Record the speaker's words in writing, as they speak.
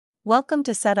Welcome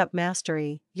to Setup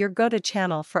Mastery, your go-to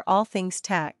channel for all things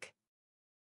tech.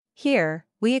 Here,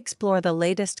 we explore the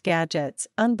latest gadgets,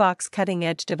 unbox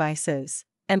cutting-edge devices,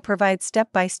 and provide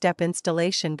step-by-step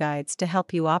installation guides to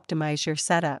help you optimize your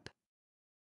setup.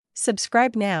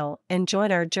 Subscribe now and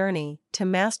join our journey to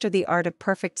master the art of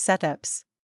perfect setups.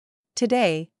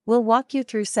 Today, we'll walk you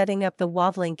through setting up the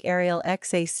Wavlink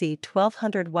AerialX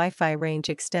AC1200 Wi-Fi range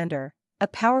extender, a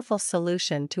powerful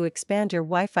solution to expand your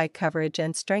Wi-Fi coverage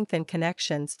and strengthen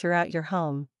connections throughout your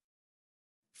home.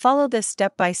 Follow this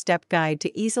step-by-step guide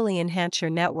to easily enhance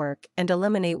your network and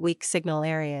eliminate weak signal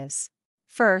areas.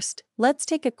 First, let's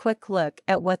take a quick look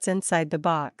at what's inside the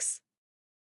box.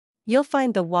 You'll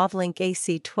find the Wavlink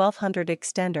AC1200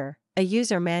 extender, a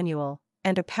user manual,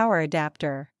 and a power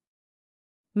adapter.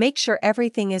 Make sure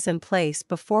everything is in place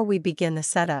before we begin the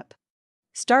setup.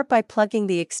 Start by plugging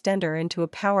the extender into a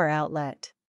power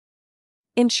outlet.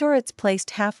 Ensure it's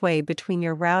placed halfway between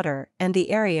your router and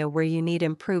the area where you need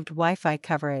improved Wi-Fi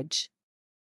coverage.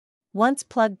 Once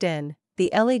plugged in,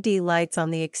 the LED lights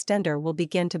on the extender will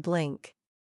begin to blink.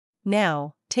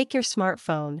 Now, take your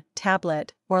smartphone,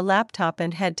 tablet, or laptop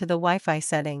and head to the Wi-Fi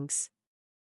settings.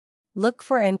 Look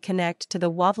for and connect to the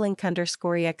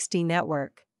Wavlink_EXT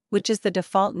network, which is the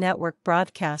default network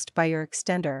broadcast by your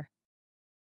extender.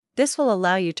 This will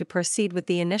allow you to proceed with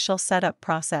the initial setup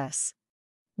process.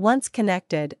 Once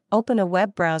connected, open a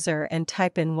web browser and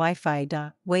type in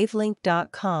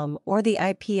wifi.wavlink.com or the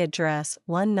IP address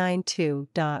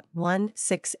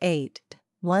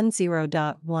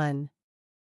 192.168.10.1.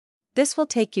 This will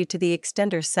take you to the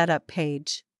extender setup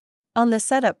page. On the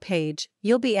setup page,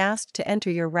 you'll be asked to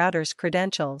enter your router's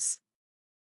credentials.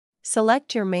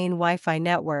 Select your main Wi-Fi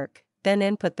network, then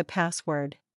input the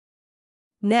password.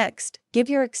 Next, give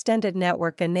your extended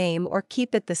network a name or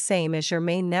keep it the same as your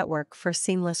main network for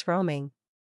seamless roaming.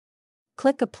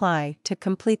 Click Apply to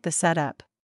complete the setup.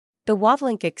 The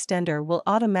Wavlink extender will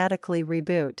automatically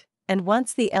reboot, and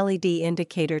once the LED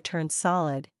indicator turns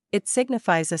solid, it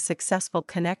signifies a successful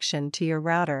connection to your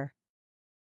router.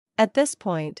 At this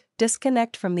point,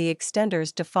 disconnect from the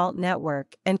extender's default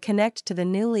network and connect to the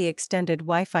newly extended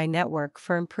Wi-Fi network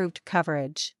for improved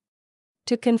coverage.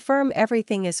 To confirm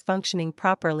everything is functioning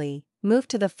properly, move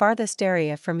to the farthest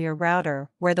area from your router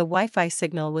where the Wi-Fi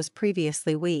signal was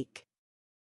previously weak.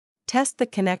 Test the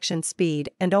connection speed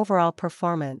and overall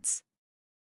performance.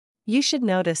 You should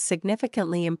notice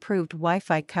significantly improved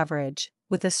Wi-Fi coverage,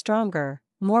 with a stronger,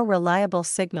 more reliable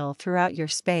signal throughout your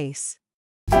space.